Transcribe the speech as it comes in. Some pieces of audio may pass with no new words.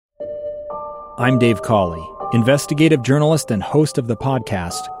I'm Dave Cawley, investigative journalist and host of the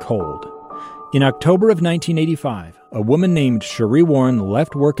podcast Cold. In October of 1985, a woman named Sheree Warren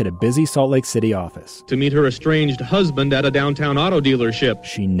left work at a busy Salt Lake City office to meet her estranged husband at a downtown auto dealership.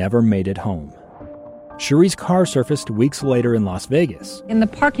 She never made it home. Sheree's car surfaced weeks later in Las Vegas. In the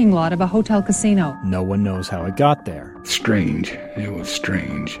parking lot of a hotel casino. No one knows how it got there. Strange. It was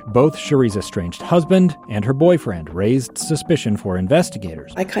strange. Both Sheree's estranged husband and her boyfriend raised suspicion for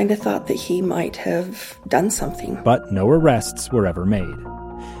investigators. I kind of thought that he might have done something. But no arrests were ever made.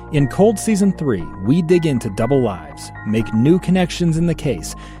 In Cold Season 3, we dig into double lives, make new connections in the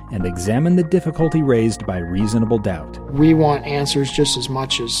case, and examine the difficulty raised by reasonable doubt. We want answers just as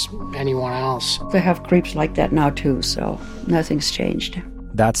much as anyone else. They have creeps like that now too, so nothing's changed.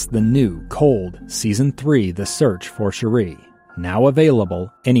 That's the new Cold Season 3, The Search for Sheree, now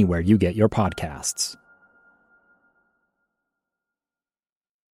available anywhere you get your podcasts.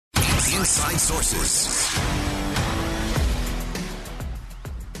 Inside Sources.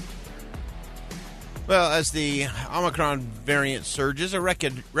 Well, as the Omicron variant surges, a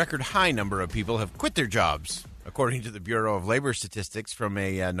record high number of people have quit their jobs, according to the Bureau of Labor Statistics from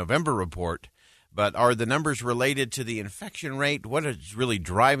a November report. But are the numbers related to the infection rate? What is really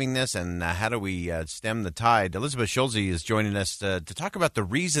driving this, and how do we stem the tide? Elizabeth Schulze is joining us to talk about the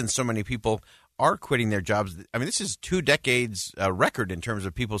reason so many people are quitting their jobs. I mean, this is 2 decades record in terms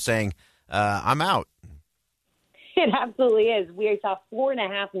of people saying, I'm out. It absolutely is. We saw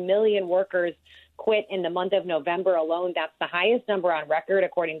 4.5 million workers quit in the month of November alone. That's the highest number on record,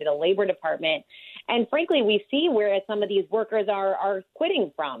 according to the Labor Department. And frankly, we see where some of these workers are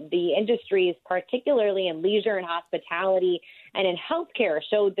quitting from. The industries, particularly in leisure and hospitality and in healthcare,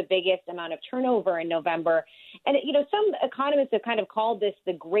 showed the biggest amount of turnover in November. And, you know, some economists have kind of called this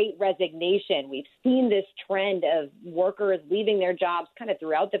the Great Resignation. We've seen this trend of workers leaving their jobs kind of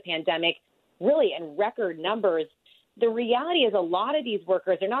throughout the pandemic, really in record numbers. The reality is a lot of these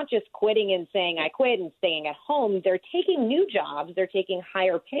workers are not just quitting and saying, I quit and staying at home. They're taking new jobs. They're taking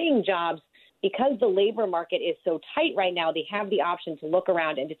higher paying jobs. Because the labor market is so tight right now, they have the option to look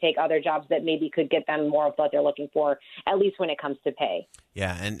around and to take other jobs that maybe could get them more of what they're looking for, at least when it comes to pay.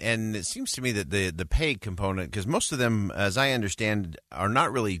 Yeah, and it seems to me that the pay component, because most of them, as I understand, are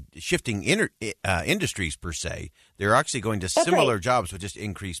not really shifting industries per se. They're actually going to similar jobs with just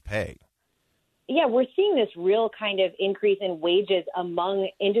increased pay. Yeah, we're seeing this real kind of increase in wages among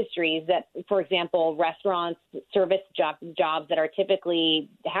industries that, for example, restaurants, service jobs that are typically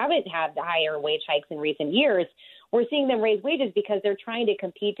haven't had higher wage hikes in recent years. We're seeing them raise wages because they're trying to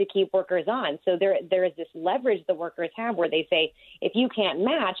compete to keep workers on. So there is this leverage the workers have where they say, if you can't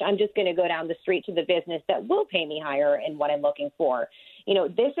match, I'm just going to go down the street to the business that will pay me higher in what I'm looking for. You know,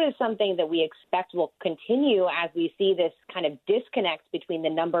 this is something that we expect will continue as we see this kind of disconnect between the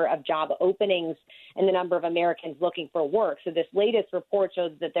number of job openings and the number of Americans looking for work. So this latest report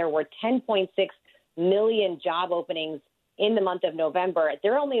shows that there were 10.6 million job openings in the month of November.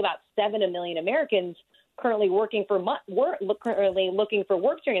 There are only about 7 million Americans currently looking for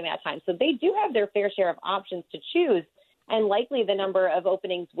work during that time. So they do have their fair share of options to choose, and likely the number of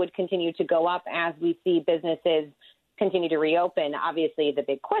openings would continue to go up as we see businesses continue to reopen. Obviously, the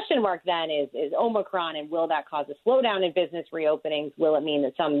big question mark then is Omicron, and will that cause a slowdown in business reopenings? Will it mean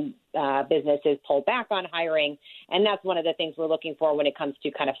that some businesses pull back on hiring? And that's one of the things we're looking for when it comes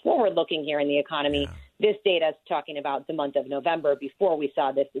to kind of forward looking here in the economy. Yeah. This data is talking about the month of November before we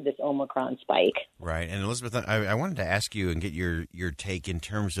saw this Omicron spike. Right. And Elizabeth, I wanted to ask you and get your take in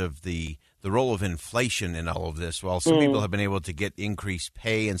terms of the role of inflation in all of this. While some people have been able to get increased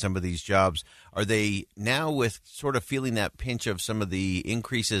pay in some of these jobs, are they now, with sort of feeling that pinch of some of the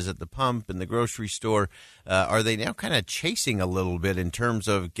increases at the pump and the grocery store, are they now kind of chasing a little bit in terms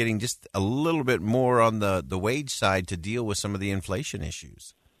of getting just a little bit more on the wage side to deal with some of the inflation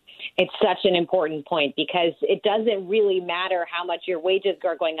issues? It's such an important point because it doesn't really matter how much your wages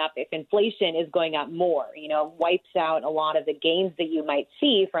are going up if inflation is going up more. You know, wipes out a lot of the gains that you might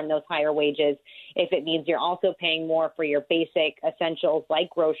see from those higher wages if it means you're also paying more for your basic essentials like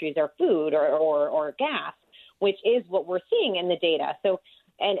groceries or food or gas, which is what we're seeing in the data. So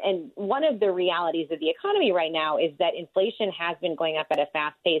And one of the realities of the economy right now is that inflation has been going up at a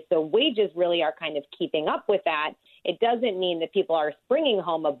fast pace. So wages really are kind of keeping up with that. It doesn't mean that people are bringing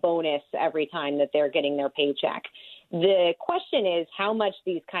home a bonus every time that they're getting their paycheck. The question is how much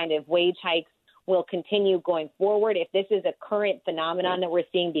these kind of wage hikes will continue going forward. If this is a current phenomenon that we're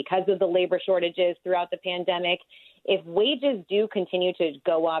seeing because of the labor shortages throughout the pandemic, if wages do continue to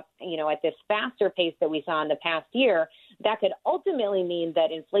go up, you know, at this faster pace that we saw in the past year, that could ultimately mean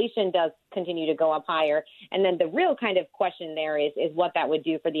that inflation does continue to go up higher. And then the real kind of question there is what that would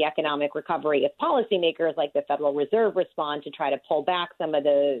do for the economic recovery if policymakers like the Federal Reserve respond to try to pull back some of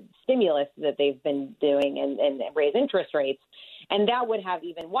the stimulus that they've been doing and raise interest rates. And that would have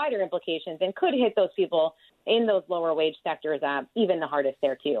even wider implications and could hit those people in those lower wage sectors even the hardest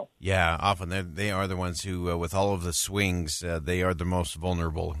there, too. Yeah, often they are the ones who, with all of the swings, they are the most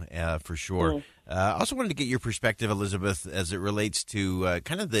vulnerable, for sure. I also wanted to get your perspective, Elizabeth, as it relates to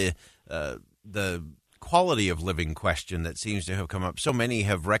kind of the quality of living question that seems to have come up. So many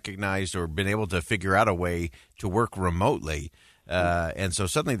have recognized or been able to figure out a way to work remotely. And so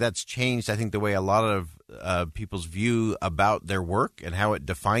suddenly that's changed, I think, the way a lot of people's view about their work and how it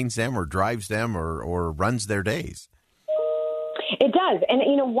defines them or drives them or runs their days. It does. And,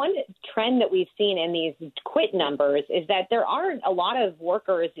 one trend that we've seen in these quit numbers is that there are a lot of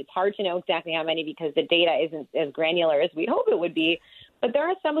workers. It's hard to know exactly how many because the data isn't as granular as we'd hope it would be. But there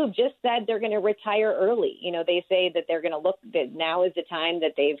are some who've just said they're going to retire early. They say that they're going to look that now is the time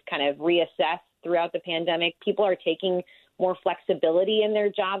that they've kind of reassessed throughout the pandemic. People are taking more flexibility in their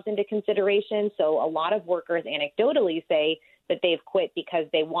jobs into consideration. So a lot of workers anecdotally say that they've quit because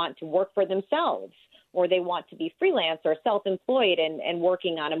they want to work for themselves or they want to be freelance or self-employed and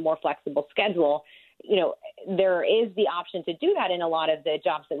working on a more flexible schedule. There is the option to do that in a lot of the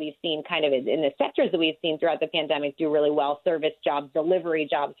jobs that we've seen kind of in the sectors that we've seen throughout the pandemic do really well, service jobs, delivery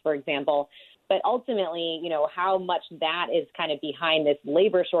jobs, for example. But ultimately, how much that is kind of behind this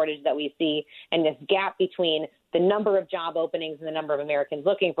labor shortage that we see and this gap between the number of job openings and the number of Americans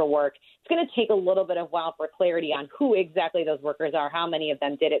looking for work, it's going to take a little bit of while for clarity on who exactly those workers are, how many of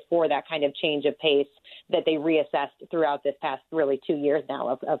them did it for that kind of change of pace that they reassessed throughout this past really 2 years now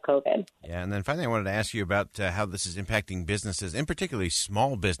of COVID. Yeah, and then finally I wanted to ask you about how this is impacting businesses, and particularly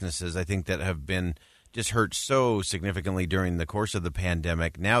small businesses, I think, that have been just hurt so significantly during the course of the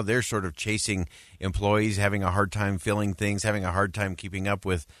pandemic. Now they're sort of chasing employees, having a hard time filling things, having a hard time keeping up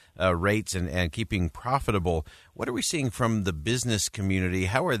with rates and keeping profitable. What are we seeing from the business community?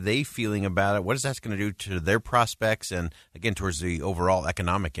 How are they feeling about it? What is that going to do to their prospects and, again, towards the overall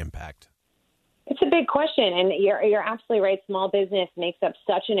economic impact? It's a big question, and you're absolutely right. Small business makes up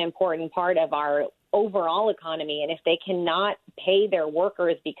such an important part of our overall economy, and if they cannot pay their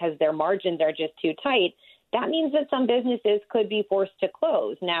workers because their margins are just too tight, that means that some businesses could be forced to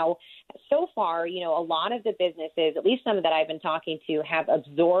close. Now, so far, a lot of the businesses, at least some that I've been talking to, have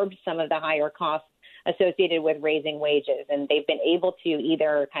absorbed some of the higher costs associated with raising wages, and they've been able to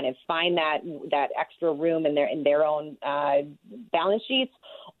either kind of find that extra room in their own balance sheets,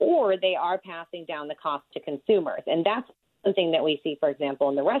 or they are passing down the cost to consumers. And that's something that we see, for example,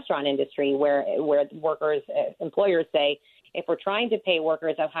 in the restaurant industry, where employers say, if we're trying to pay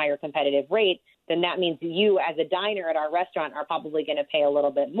workers a higher competitive rate, then that means you as a diner at our restaurant are probably going to pay a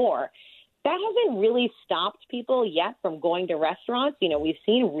little bit more. That hasn't really stopped people yet from going to restaurants. We've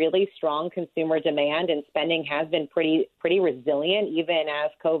seen really strong consumer demand, and spending has been pretty resilient, even as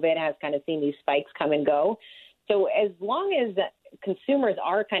COVID has kind of seen these spikes come and go. So as long as consumers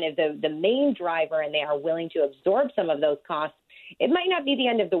are kind of the main driver and they are willing to absorb some of those costs, it might not be the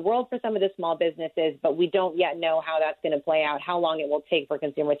end of the world for some of the small businesses, but we don't yet know how that's going to play out, how long it will take for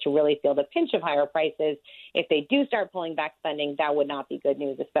consumers to really feel the pinch of higher prices. If they do start pulling back spending, that would not be good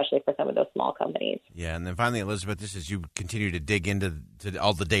news, especially for some of those small companies. Yeah, and then finally, Elizabeth, this is you continue to dig into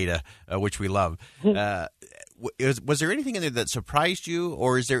all the data, which we love. Was there anything in there that surprised you,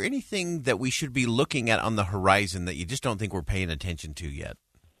 or is there anything that we should be looking at on the horizon that you just don't think we're paying attention to yet?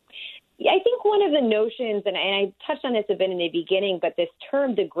 Yeah, I think one of the notions, and I touched on this a bit in the beginning, but this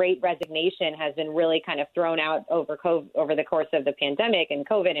term, the Great Resignation, has been really kind of thrown out over the course of the pandemic and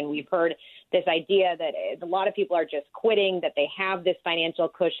COVID. And we've heard this idea that a lot of people are just quitting, that they have this financial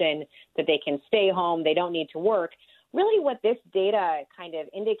cushion, that they can stay home, they don't need to work. Really what this data kind of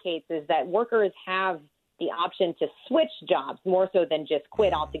indicates is that workers have the option to switch jobs more so than just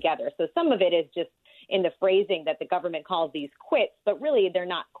quit altogether. So some of it is just in the phrasing that the government calls these quits, but really they're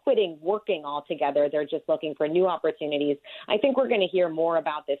not quitting working altogether. They're just looking for new opportunities. I think we're going to hear more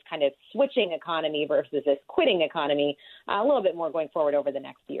about this kind of switching economy versus this quitting economy a little bit more going forward over the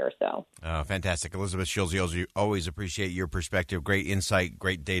next year or so. Fantastic. Elizabeth Schulze, always appreciate your perspective. Great insight,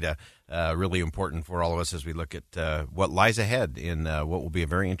 great data, really important for all of us as we look at what lies ahead in what will be a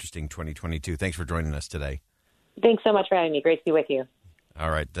very interesting 2022. Thanks for joining us today. Thanks so much for having me. Great to be with you. All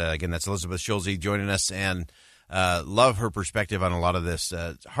right. Again, that's Elizabeth Schulze joining us, and love her perspective on a lot of this.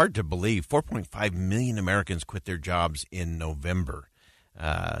 It's hard to believe 4.5 million Americans quit their jobs in November.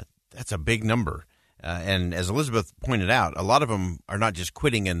 That's a big number. And as Elizabeth pointed out, a lot of them are not just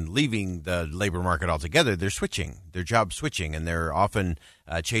quitting and leaving the labor market altogether. They're switching, they're job switching, and they're often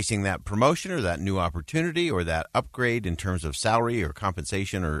chasing that promotion or that new opportunity or that upgrade in terms of salary or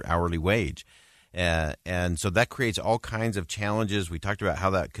compensation or hourly wage. And so that creates all kinds of challenges. We talked about how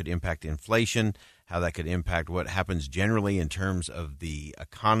that could impact inflation, how that could impact what happens generally in terms of the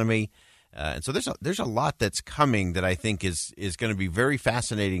economy. And so there's a lot that's coming that I think is going to be very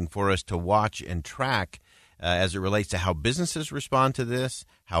fascinating for us to watch and track as it relates to how businesses respond to this,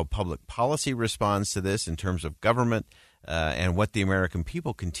 how public policy responds to this in terms of government, and what the American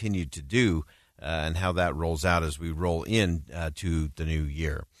people continue to do, and how that rolls out as we roll in to the new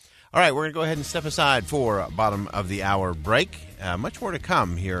year. All right, we're going to go ahead and step aside for a bottom of the hour break. Much more to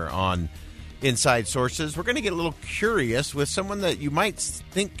come here on Inside Sources. We're going to get a little curious with someone that you might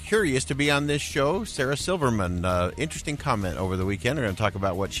think curious to be on this show, Sarah Silverman. Interesting comment over the weekend. We're going to talk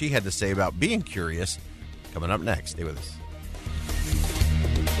about what she had to say about being curious. Coming up next. Stay with us.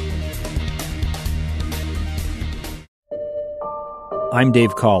 I'm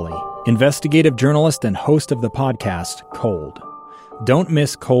Dave Cawley, investigative journalist and host of the podcast Cold. Don't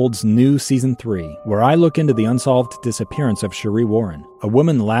miss Cold's new Season 3, where I look into the unsolved disappearance of Sheree Warren, a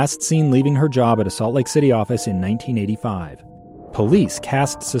woman last seen leaving her job at a Salt Lake City office in 1985. Police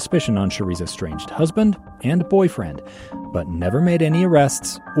cast suspicion on Sheree's estranged husband and boyfriend, but never made any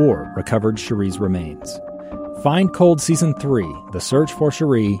arrests or recovered Sheree's remains. Find Cold Season 3, The Search for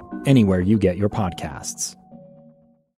Sheree, anywhere you get your podcasts.